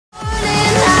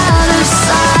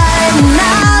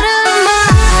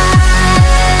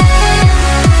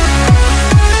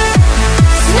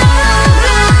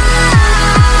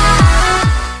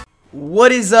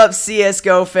What is up,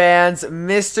 CSGO fans?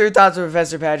 Mr. Thoughts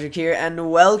Professor Patrick here,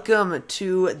 and welcome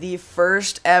to the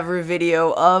first ever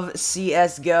video of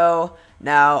CSGO.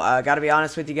 Now, gotta be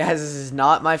honest with you guys, this is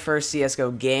not my first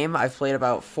CSGO game. I've played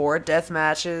about 4 death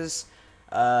matches,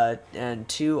 and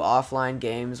 2 offline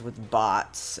games with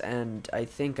bots, and I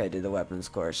think I did the weapons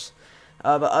course.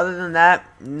 But other than that,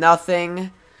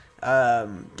 nothing.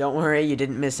 Don't worry, you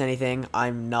didn't miss anything.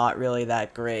 I'm not really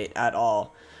that great at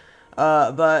all.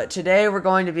 But today we're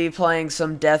going to be playing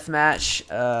some deathmatch,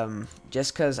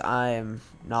 just because I'm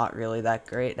not really that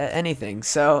great at anything.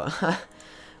 So,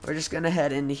 we're just going to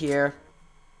head into here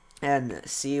and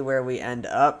see where we end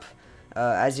up.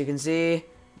 As you can see,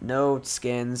 no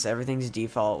skins, everything's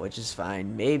default, which is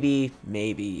fine. Maybe,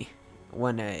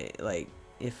 when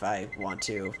if I want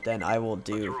to, then I will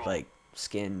do,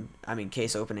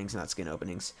 case openings, not skin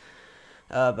openings.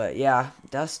 But yeah,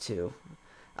 Dust 2.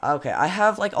 Okay, I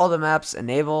have, all the maps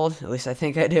enabled, at least I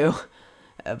think I do,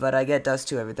 but I get Dust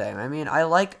 2 every time. I mean, I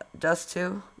like Dust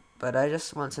 2, but I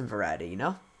just want some variety, you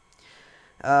know?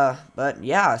 But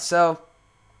yeah, so,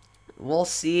 we'll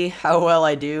see how well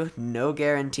I do. No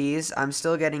guarantees. I'm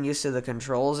still getting used to the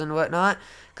controls and whatnot,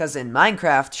 because in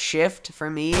Minecraft, shift for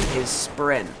me is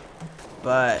sprint,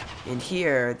 but in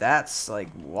here, that's,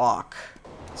 walk.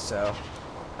 So,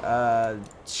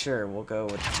 sure, we'll go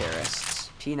with the terrorists.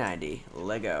 P90,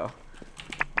 Lego.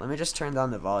 Let me just turn down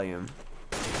the volume.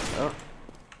 Oh,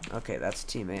 okay, that's a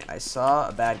teammate. I saw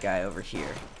a bad guy over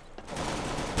here.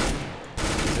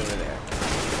 He's over there.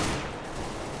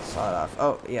 Saw it off.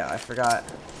 Oh, yeah, I forgot.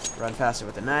 Run faster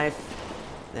with the knife.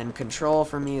 Then control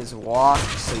for me is walk,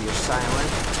 so you're silent.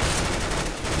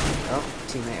 Oh,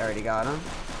 teammate already got him.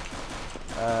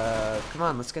 Come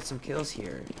on, let's get some kills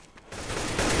here.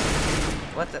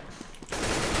 What the?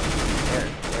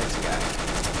 There's a guy.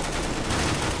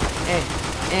 I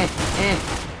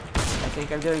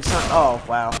think I'm doing something. Oh,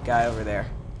 wow. Guy over there.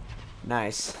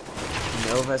 Nice.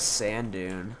 Nova Sand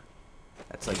Dune.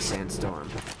 That's like Sandstorm.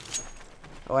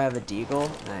 Oh, I have a Deagle.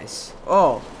 Nice.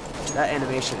 Oh, that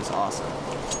animation is awesome.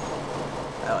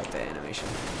 I like that animation.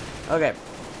 Okay.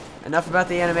 Enough about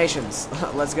the animations.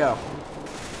 Let's go.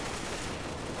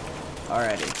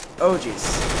 Alrighty. Oh, jeez.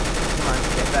 Come on.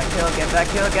 Get that kill. Get that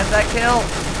kill. Get that kill.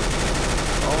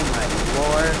 Oh, my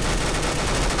lord.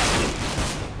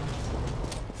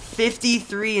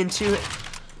 53 and 2.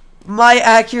 My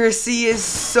accuracy is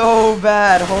so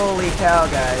bad. Holy cow,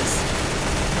 guys.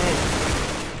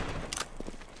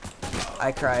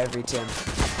 I cry every Tim.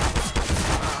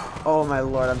 Oh my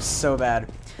lord, I'm so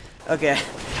bad. Okay,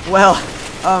 well,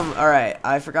 alright.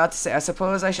 I forgot to say, I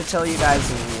suppose I should tell you guys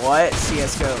what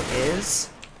CSGO is.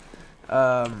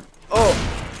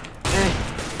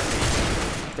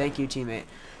 Thank you, teammate.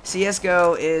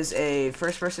 CSGO is a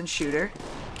first-person shooter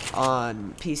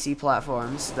on PC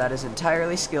platforms that is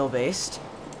entirely skill-based.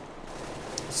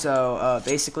 So,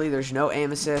 basically, there's no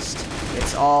aim assist.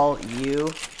 It's all you.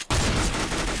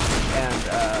 And,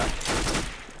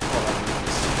 hold on,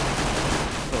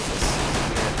 focus.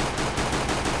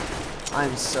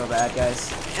 I'm so bad,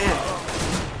 guys.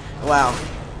 Wow.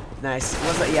 Nice.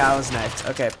 Was that? Yeah, I was knifed.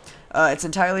 Okay. It's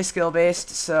entirely skill-based,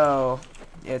 so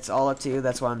it's all up to you.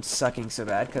 That's why I'm sucking so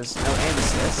bad, because no aim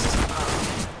assist.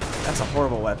 That's a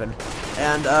horrible weapon.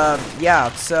 And,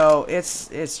 yeah, so it's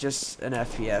just an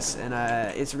FPS, and,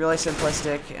 it's really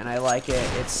simplistic, and I like it.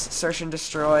 It's search and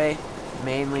destroy,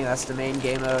 mainly. That's the main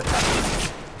game mode.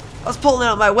 I was pulling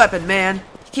out my weapon, man.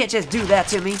 You can't just do that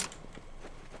to me.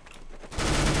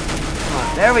 Come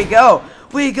on, there we go.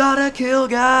 We got a kill,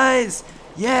 guys.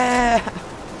 Yeah.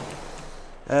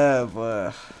 Oh,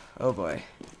 boy. Oh, boy.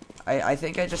 I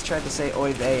think I just tried to say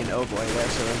oy vey and oh boy there,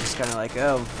 so I'm just kind of like,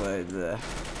 oh, but,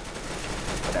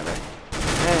 whatever.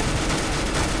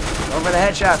 Over the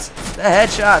headshots! The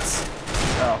headshots!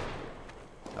 Oh.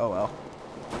 Oh well.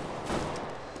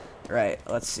 Right,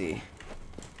 let's see.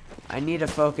 I need to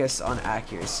focus on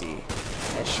accuracy.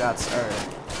 Headshots are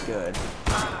good.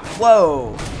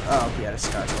 Whoa! Oh, he had a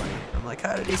Scar 20. I'm like,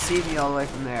 how did he see me all the way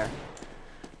from there?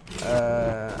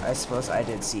 I suppose I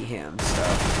did see him, so...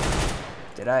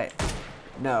 Did I?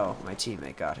 No, my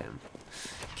teammate got him.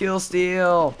 Kill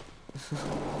steal!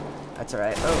 That's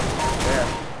alright. Oh, there.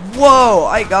 Whoa!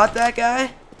 I got that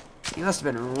guy? He must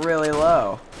have been really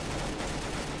low.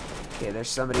 Okay, there's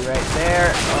somebody right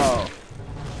there. Oh.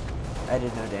 I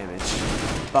did no damage.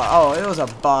 But, oh, it was a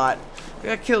bot. We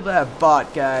got killed by a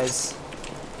bot, guys.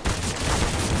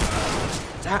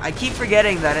 I keep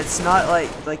forgetting that it's not like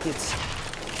it's...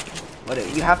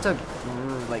 you have to,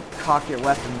 cock your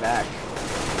weapon back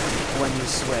when you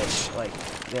switch.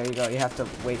 There you go. You have to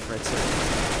wait for it to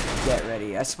get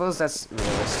ready. I suppose that's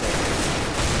realistic.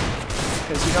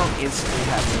 because you don't instantly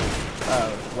have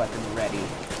your weapon ready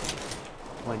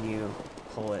when you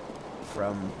pull it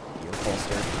from your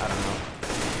holster. I don't know.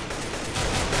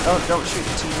 Oh, don't shoot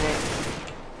the teammate.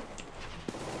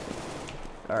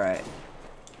 Alright.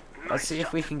 Let's see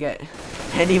if we can get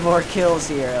any more kills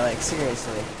here, like,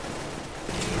 seriously.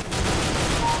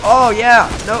 Oh, yeah!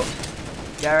 Nope.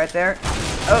 Guy right there.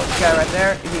 Oh, guy right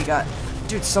there. He got...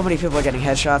 Dude, so many people are getting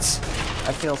headshots.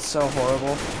 I feel so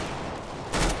horrible.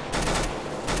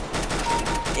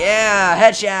 Yeah!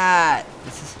 Headshot!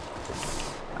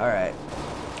 Alright.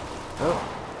 Oh,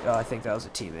 I think that was a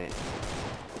teammate.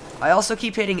 I also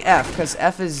keep hitting F, because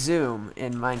F is zoom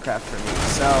in Minecraft for me,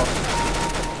 so...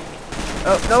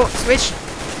 Oh, no, switch!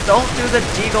 Don't do the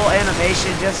deagle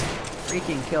animation, just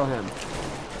freaking kill him.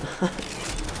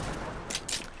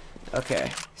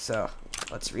 Okay, so,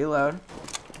 let's reload.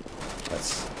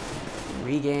 Let's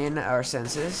regain our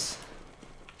senses.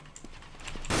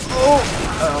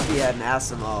 Oh, he had an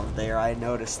Asimov there, I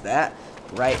noticed that.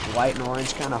 Right, white and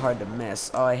orange, kind of hard to miss.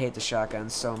 Oh, I hate the shotgun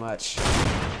so much.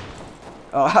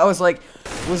 Oh, I was like,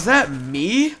 was that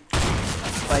me?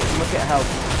 Like, look at how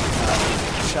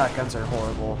shotguns are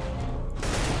horrible.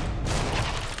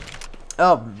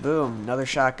 Oh, boom, another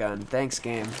shotgun. Thanks,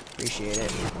 game. Appreciate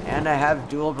it. And I have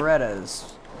dual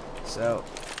Berettas. So.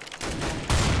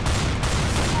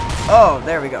 Oh,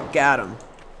 there we go. Got him.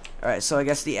 Alright, so I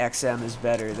guess the XM is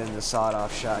better than the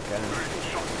sawed-off shotgun.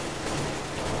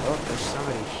 Oh, there's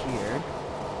somebody here.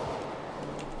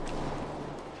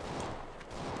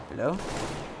 Hello?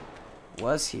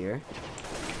 Was here.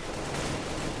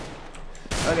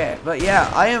 Okay, but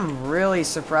yeah, I am really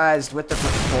surprised with the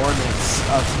performance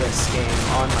of this game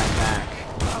on my Mac.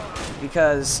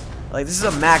 Because, like, this is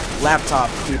a Mac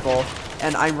laptop, people,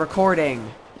 and I'm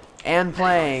recording and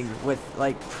playing with,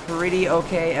 like, pretty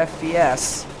okay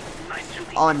FPS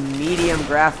on medium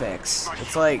graphics.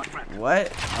 It's like,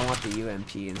 what? I want the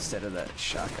UMP instead of the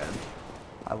shotgun.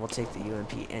 I will take the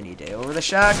UMP any day over the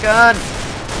shotgun!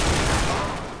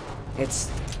 It's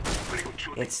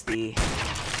the...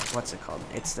 What's it called?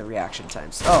 It's the reaction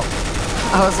times. Oh!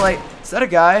 I was like, is that a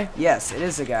guy? Yes, it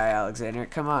is a guy, Alexander.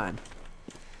 Come on.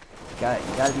 You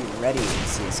gotta be ready in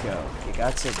CSGO. You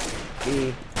got to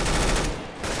be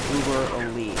uber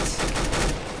elite.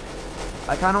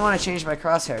 I kind of want to change my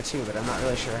crosshair too, but I'm not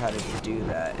really sure how to do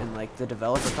that. And like the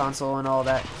developer console and all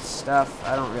that stuff,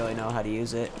 I don't really know how to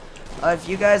use it. If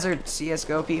you guys are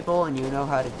CSGO people and you know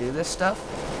how to do this stuff,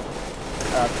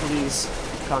 please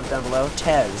comment down below.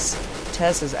 Tez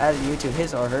has added you to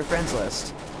his or her friends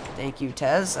list. Thank you,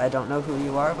 Tez. I don't know who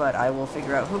you are, but I will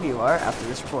figure out who you are after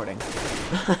this recording.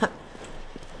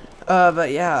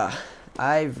 But yeah,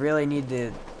 I really need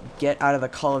to get out of the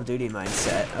Call of Duty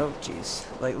mindset. Oh, jeez.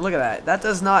 Like, look at that. That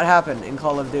does not happen in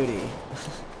Call of Duty.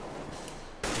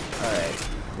 Alright,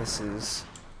 this is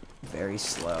very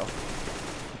slow.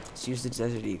 Let's use the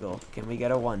Desert Eagle. Can we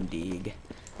get a 1 deeg?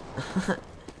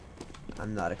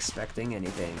 I'm not expecting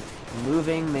anything.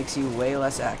 Moving makes you way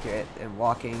less accurate than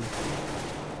walking.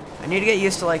 I need to get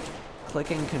used to, like,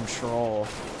 clicking control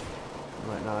and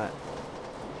whatnot.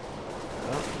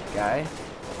 Oh, guy.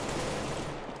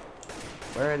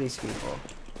 Where are these people?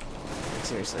 Like,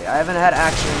 seriously, I haven't had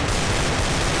action.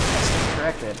 That's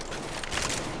corrected.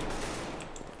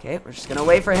 Okay, we're just gonna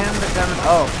wait for him to come.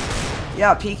 Oh,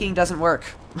 yeah, peeking doesn't work.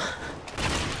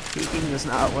 Peeking does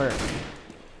not work.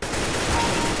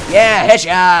 Yeah,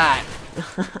 headshot!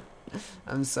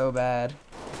 I'm so bad.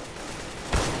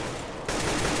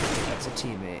 That's a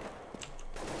teammate.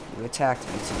 You attacked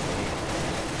me, teammate.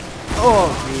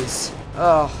 Oh, jeez.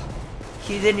 Oh,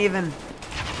 he didn't even...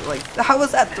 Like, how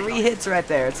was that 3 hits right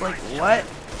there? It's like, what?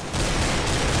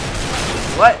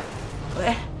 What?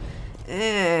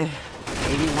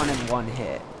 81 in 1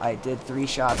 hit. I did 3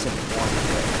 shots in 1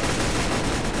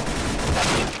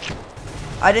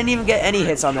 hit. I didn't even get any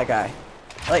hits on that guy.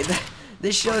 Like,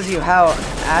 this shows you how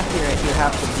accurate you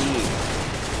have to be.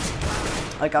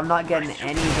 Like, I'm not getting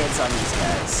any hits on these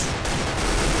guys.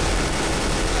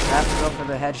 I have to go for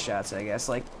the headshots, I guess.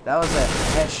 Like, that was a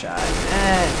headshot.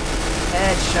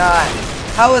 Headshot.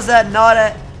 How was that not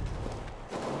a...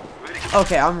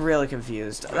 Okay, I'm really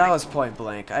confused. That was point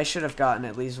blank. I should have gotten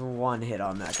at least 1 hit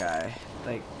on that guy.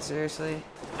 Like, seriously?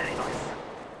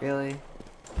 Really?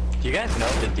 Do you guys know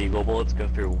the deagle bullets go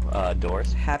through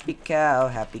doors? Happy cow,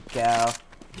 happy cow.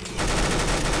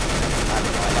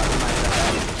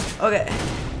 Okay,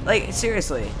 like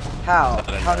seriously, how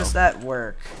does that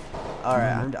work? All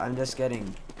right, I'm just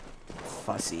getting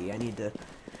fussy. I need to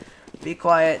be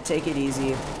quiet, take it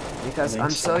easy, because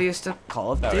I'm so used to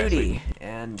Call of Duty,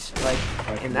 and like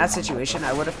in that situation,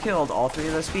 I would have killed all 3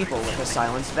 of those people with a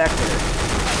silenced Vector.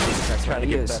 that's what I trying to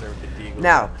get use. better with the Deagle.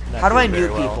 Now, Not how do I doing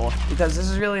mute very well. people? Because this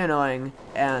is really annoying,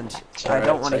 and I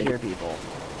don't want to hear people.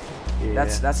 Yeah.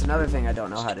 That's another thing I don't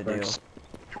know how to do.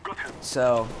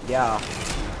 So, yeah.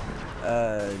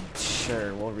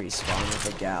 Sure, we'll respawn with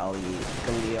a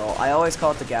Galil. I always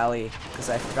call it the galley, because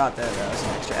I forgot that there was an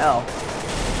extra L.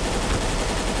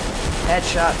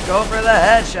 Headshot, go for the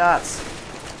headshots!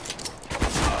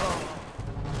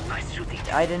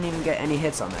 I didn't even get any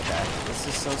hits on that guy. This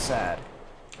is so sad.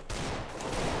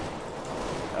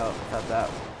 Oh, I thought that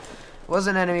was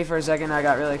an enemy for a second. I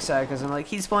got really excited because I'm like,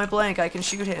 he's point blank, I can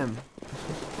shoot him.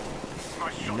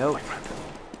 Nope.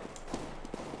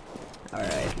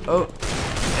 Alright. Oh.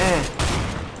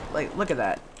 Like, look at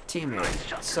that.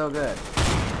 Teammate. So good.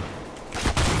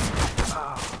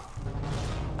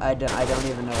 I don't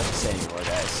even know what to say anymore,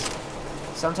 guys.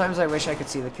 Sometimes I wish I could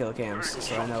see the kill cams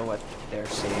so I know what they're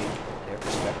seeing, their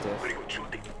perspective.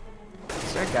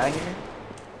 Is there a guy here?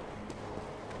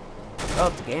 Oh,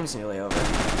 the game's nearly over.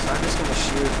 So I'm just gonna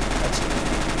shoot a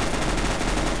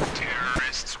team.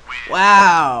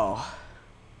 Wow!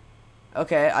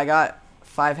 Okay, I got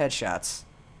 5 headshots.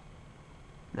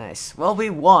 Nice. Well, we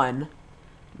won.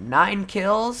 9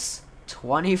 kills,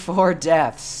 24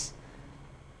 deaths.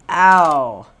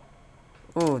 Ow!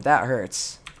 Ooh, that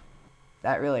hurts.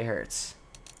 That really hurts.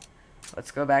 Let's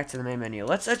go back to the main menu.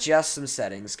 Let's adjust some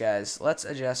settings, guys. Let's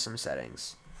adjust some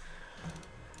settings.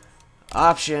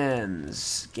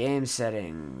 Options. Game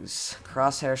settings.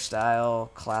 Crosshair style.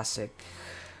 Classic.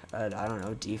 I don't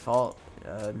know. Default.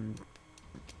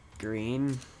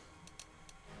 Green.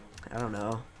 I don't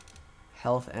know.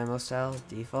 Health ammo style.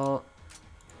 Default.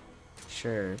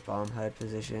 Sure. Bomb HUD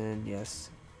position.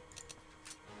 Yes.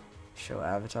 Show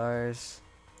avatars.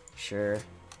 Sure.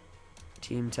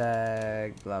 Team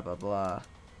tag, blah blah blah.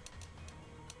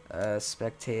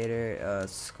 Spectator,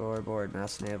 scoreboard,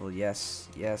 mouse enabled, yes,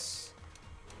 yes.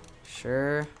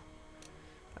 Sure.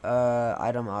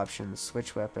 Item options,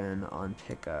 switch weapon on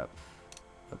pickup.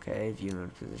 Okay, view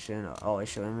mode position, always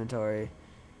show inventory.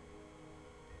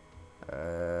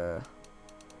 There's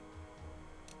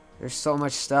so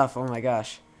much stuff, oh my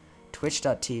gosh.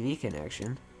 Twitch.tv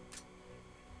connection.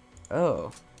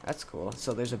 Oh, that's cool.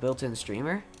 So there's a built-in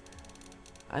streamer?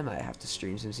 I might have to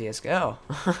stream some CSGO.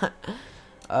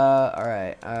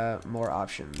 Alright, more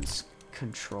options.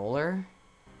 Controller?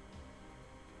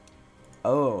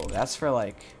 Oh, that's for,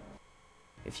 like,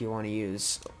 if you want to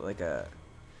use, like, a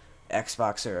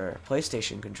Xbox or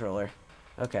PlayStation controller.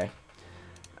 Okay.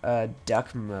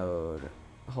 Duck mode.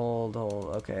 Hold,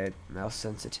 okay. Mouse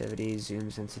sensitivity, zoom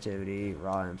sensitivity,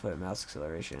 raw input, mouse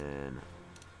acceleration.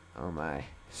 Oh my,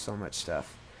 so much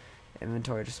stuff.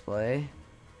 Inventory display.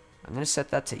 I'm going to set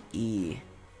that to E,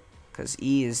 because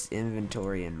E is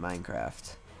inventory in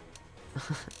Minecraft.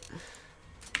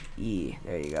 E,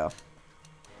 there you go.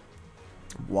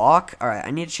 Walk? Alright, I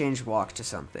need to change walk to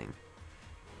something.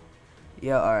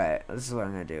 Yeah, alright, this is what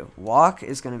I'm going to do. Walk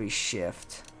is going to be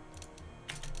shift.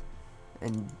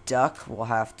 And duck will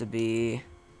have to be...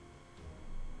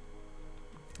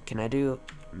 Can I do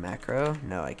macro?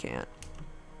 No, I can't.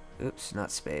 Oops, not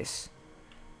space.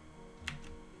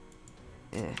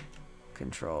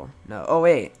 Control. No. Oh,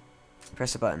 wait.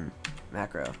 Press a button.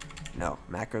 Macro. No.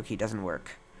 Macro key doesn't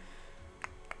work.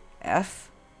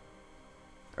 F?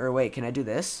 Or wait, can I do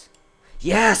this?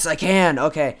 Yes, I can!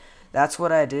 Okay. That's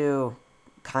what I do,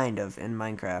 kind of, in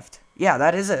Minecraft. Yeah,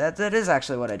 that is it. That is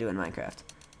actually what I do in Minecraft.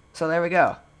 So there we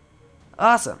go.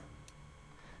 Awesome.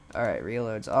 Alright,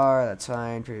 reloads R. That's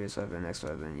fine. Previous weapon, next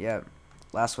weapon. Yep.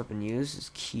 Last weapon used is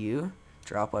Q.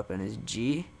 Drop weapon is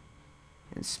G.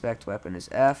 Inspect weapon is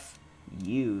F.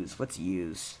 Use. What's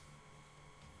use?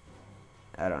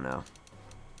 I don't know.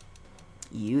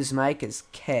 Use mic is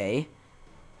K.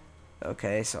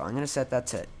 Okay, so I'm going to set that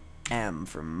to M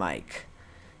for mic.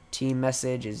 Team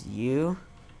message is U.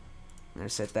 I'm going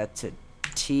to set that to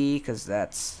T because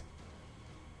that's...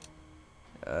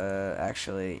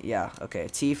 actually, yeah, okay.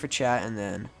 T for chat and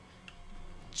then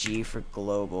G for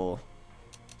global.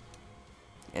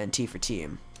 And T for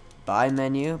team. Buy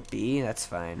menu, B, that's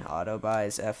fine. Auto buy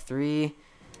is F3.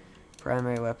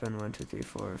 Primary weapon, 1, 2, 3,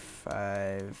 4,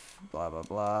 5, blah, blah,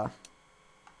 blah.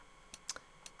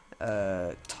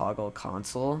 Toggle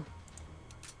console.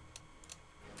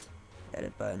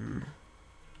 Edit button.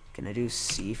 Can I do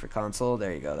C for console?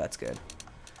 There you go, that's good.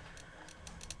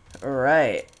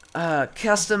 Alright.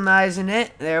 Customizing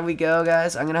it. There we go,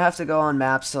 guys. I'm gonna have to go on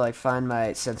maps to, like, find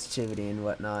my sensitivity and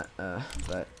whatnot.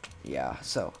 But, yeah.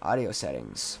 So, audio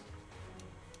settings.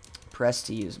 Press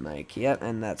to use mic. Yep,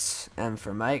 and that's M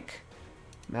for mic.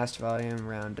 Master volume,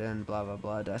 round in, blah, blah,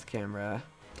 blah. Death camera.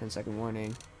 10-second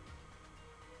warning.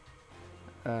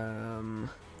 We'll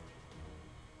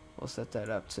set that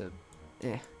up to,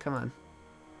 come on,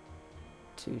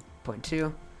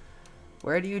 2.2.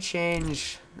 Where do you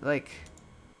change, like,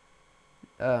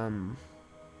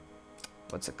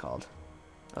 what's it called?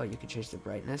 Oh, you can change the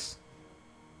brightness.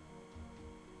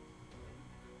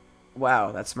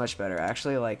 Wow, that's much better.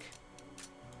 Actually, like,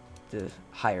 the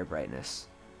higher brightness.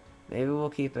 Maybe we'll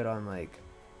keep it on, like,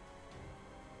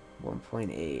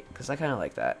 1.8, because I kind of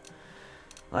like that.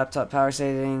 Laptop power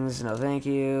settings, no thank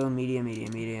you. Medium,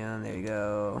 there you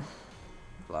go.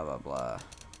 Blah, blah, blah.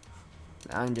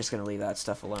 I'm just going to leave that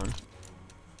stuff alone.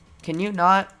 Can you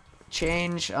not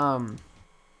change, how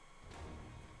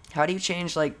do you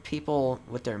change, like, people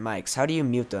with their mics? How do you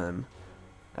mute them?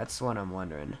 That's what I'm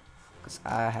wondering, because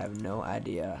I have no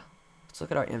idea. Let's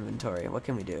look at our inventory. What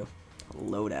can we do?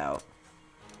 Loadout.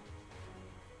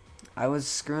 I was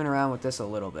screwing around with this a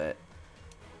little bit,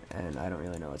 and I don't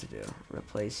really know what to do.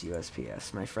 Replace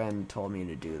USPS. My friend told me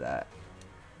to do that.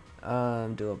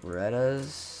 Dual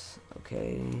Berettas.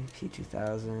 Okay.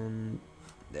 P2000.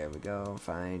 There we go.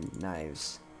 Fine.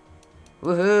 Knives.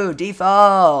 Woohoo!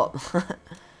 Default!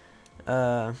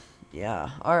 Yeah.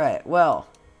 Alright, well.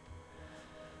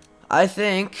 I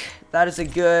think that is a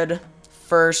good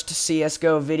first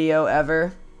CSGO video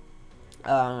ever.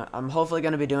 I'm hopefully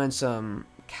going to be doing some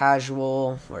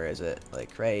casual, where is it?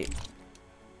 Like, right,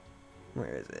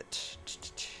 where is it?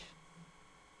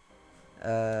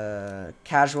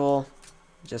 Casual,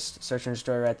 just search and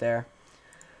destroy right there,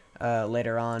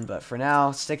 later on, but for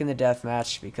now, stick in the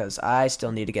deathmatch, because I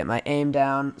still need to get my aim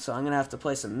down, so I'm going to have to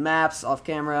play some maps off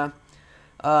camera.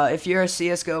 If you're a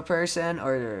CSGO person,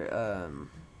 or,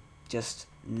 just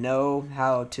know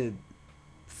how to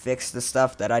fix the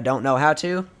stuff that I don't know how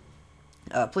to,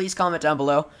 please comment down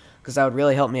below, because that would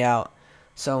really help me out.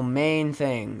 So, main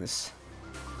things.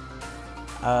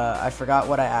 I forgot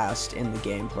what I asked in the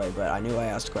gameplay, but I knew I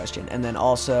asked a question. And then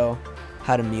also,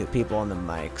 how to mute people on the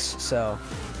mics. So,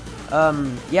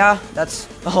 yeah, that's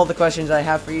all the questions I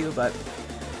have for you, but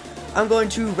I'm going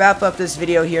to wrap up this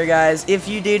video here, guys. If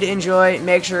you did enjoy,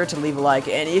 make sure to leave a like,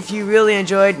 and if you really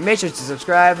enjoyed, make sure to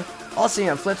subscribe. I'll see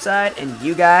you on Flipside, and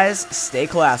you guys, stay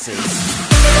classy.